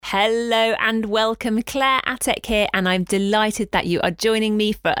Hello and welcome, Claire Attek here, and I'm delighted that you are joining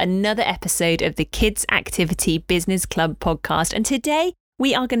me for another episode of the Kids Activity Business Club podcast. And today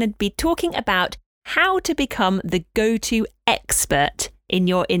we are going to be talking about how to become the go-to expert in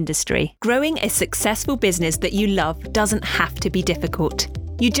your industry. Growing a successful business that you love doesn't have to be difficult.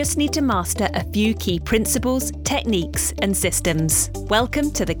 You just need to master a few key principles, techniques, and systems. Welcome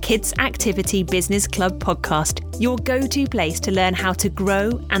to the Kids Activity Business Club podcast, your go-to place to learn how to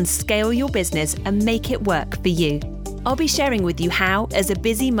grow and scale your business and make it work for you. I'll be sharing with you how, as a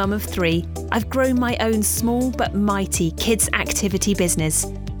busy mum of 3, I've grown my own small but mighty kids activity business,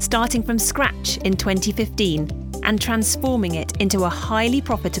 starting from scratch in 2015 and transforming it into a highly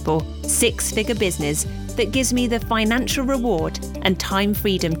profitable 6-figure business that gives me the financial reward and time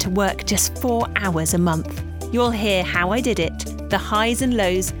freedom to work just 4 hours a month. You'll hear how I did it, the highs and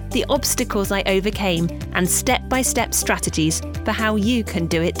lows, the obstacles I overcame, and step-by-step strategies for how you can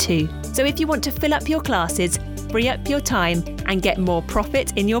do it too. So if you want to fill up your classes, free up your time, and get more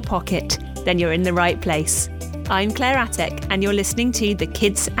profit in your pocket, then you're in the right place. I'm Claire Attek, and you're listening to the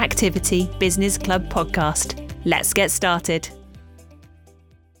Kids Activity Business Club podcast. Let's get started.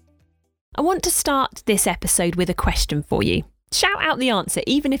 I want to start this episode with a question for you. Shout out the answer,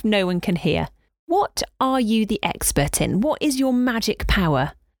 even if no one can hear. What are you the expert in? What is your magic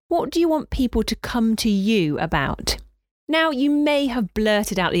power? What do you want people to come to you about? Now, you may have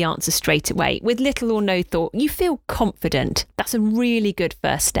blurted out the answer straight away with little or no thought. You feel confident. That's a really good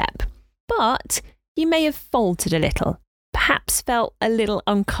first step. But you may have faltered a little, perhaps felt a little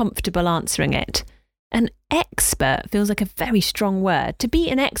uncomfortable answering it. An expert feels like a very strong word. To be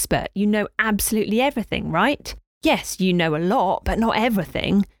an expert, you know absolutely everything, right? Yes, you know a lot, but not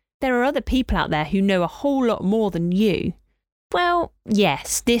everything. There are other people out there who know a whole lot more than you. Well,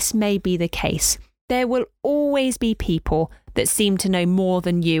 yes, this may be the case. There will always be people that seem to know more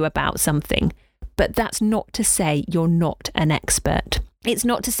than you about something, but that's not to say you're not an expert. It's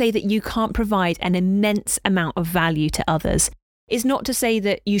not to say that you can't provide an immense amount of value to others. It's not to say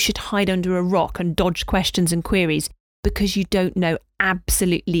that you should hide under a rock and dodge questions and queries because you don't know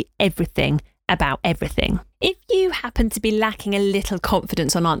absolutely everything about everything. If you happen to be lacking a little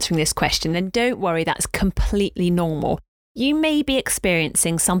confidence on answering this question, then don't worry, that's completely normal. You may be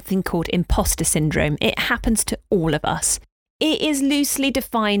experiencing something called imposter syndrome. It happens to all of us. It is loosely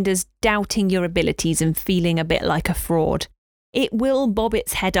defined as doubting your abilities and feeling a bit like a fraud. It will bob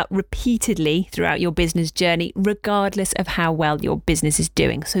its head up repeatedly throughout your business journey, regardless of how well your business is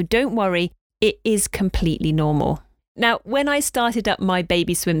doing. So don't worry, it is completely normal. Now, when I started up my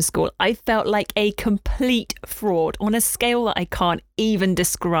baby swim school, I felt like a complete fraud on a scale that I can't even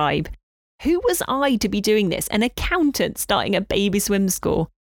describe. Who was I to be doing this? An accountant starting a baby swim school?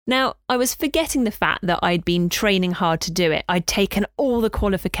 Now, I was forgetting the fact that I'd been training hard to do it. I'd taken all the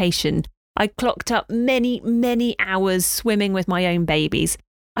qualification. I clocked up many hours swimming with my own babies.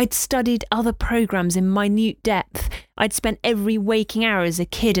 I'd studied other programs in minute depth. I'd spent every waking hour as a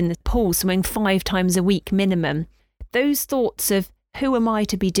kid in the pool swimming 5 times a week minimum. Those thoughts of who am I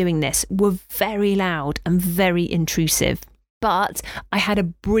to be doing this were very loud and very intrusive. But I had a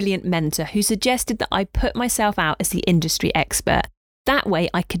brilliant mentor who suggested that I put myself out as the industry expert. That way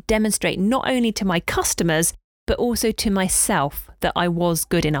I could demonstrate not only to my customers, but also to myself that I was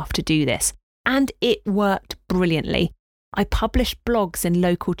good enough to do this. And it worked brilliantly. I published blogs in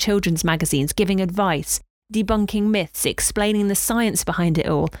local children's magazines giving advice, debunking myths, explaining the science behind it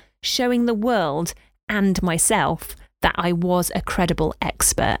all, showing the world and myself that I was a credible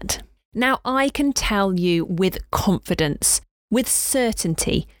expert. Now, I can tell you with confidence, with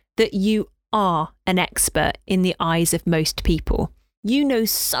certainty, that you are an expert in the eyes of most people. You know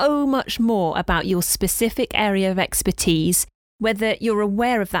so much more about your specific area of expertise, whether you're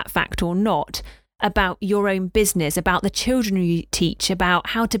aware of that fact or not, about your own business, about the children you teach, about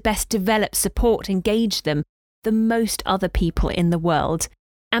how to best develop, support, engage them, than most other people in the world.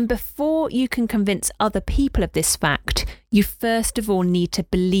 And before you can convince other people of this fact, you first of all need to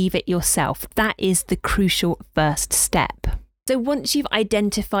believe it yourself. That is the crucial first step. So once you've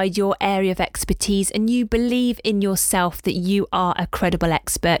identified your area of expertise and you believe in yourself that you are a credible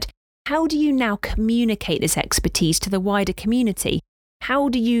expert, how do you now communicate this expertise to the wider community? How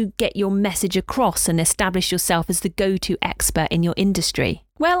do you get your message across and establish yourself as the go-to expert in your industry?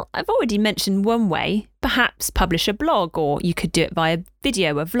 Well, I've already mentioned one way, perhaps publish a blog, or you could do it via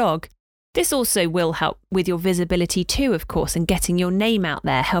video, a vlog. This also will help with your visibility too, of course, and getting your name out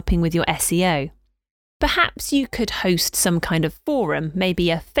there, helping with your SEO. Perhaps you could host some kind of forum, maybe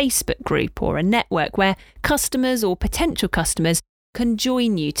a Facebook group or a network where customers or potential customers can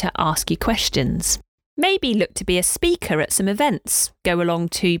join you to ask you questions. Maybe look to be a speaker at some events, go along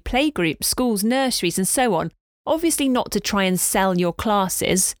to playgroups, schools, nurseries and so on. Obviously not to try and sell your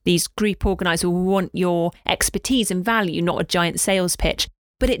classes. These group organisers will want your expertise and value, not a giant sales pitch.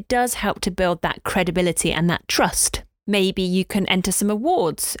 But it does help to build that credibility and that trust. Maybe you can enter some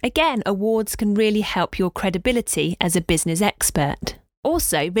awards. Again, awards can really help your credibility as a business expert.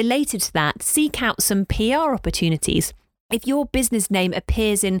 Also, related to that, seek out some PR opportunities. If your business name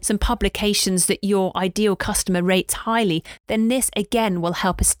appears in some publications that your ideal customer rates highly, then this again will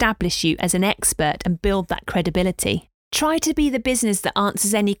help establish you as an expert and build that credibility. Try to be the business that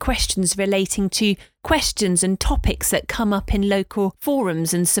answers any questions relating to questions and topics that come up in local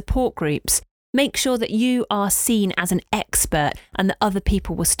forums and support groups. Make sure that you are seen as an expert and that other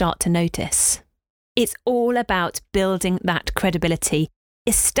people will start to notice. It's all about building that credibility.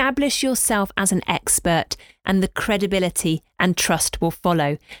 Establish yourself as an expert and the credibility and trust will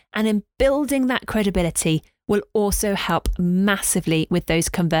follow. And in building that credibility will also help massively with those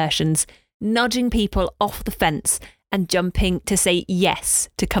conversions, nudging people off the fence and jumping to say yes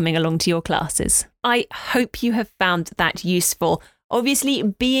to coming along to your classes. I hope you have found that useful. Obviously,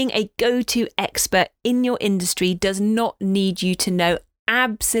 being a go-to expert in your industry does not need you to know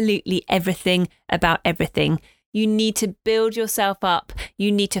absolutely everything about everything. You need to build yourself up,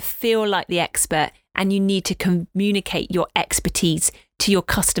 you need to feel like the expert, and you need to communicate your expertise to your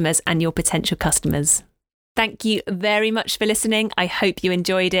customers and your potential customers. Thank you very much for listening. I hope you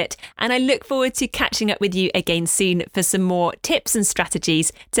enjoyed it, and I look forward to catching up with you again soon for some more tips and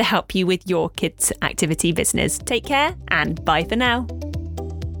strategies to help you with your kids' activity business. Take care and bye for now.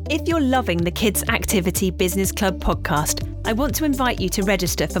 If you're loving the Kids Activity Business Club podcast, I want to invite you to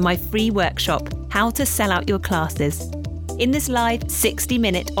register for my free workshop, How to Sell Out Your Classes. In this live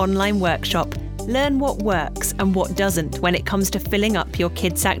 60-minute online workshop, learn what works and what doesn't when it comes to filling up your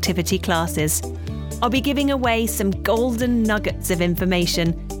kids' activity classes. I'll be giving away some golden nuggets of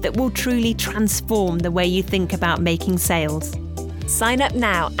information that will truly transform the way you think about making sales. Sign up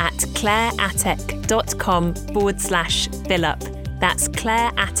now at claireatec.com/fill-up. That's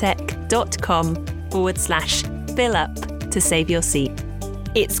claireatec.com/fill-up to save your seat.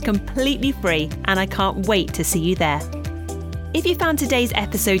 It's completely free and I can't wait to see you there. If you found today's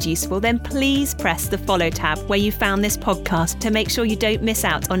episode useful, then please press the follow tab where you found this podcast to make sure you don't miss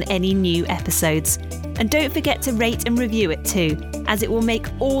out on any new episodes. And don't forget to rate and review it too, as it will make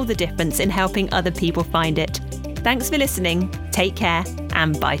all the difference in helping other people find it. Thanks for listening, take care,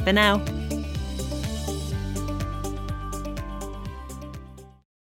 and bye for now.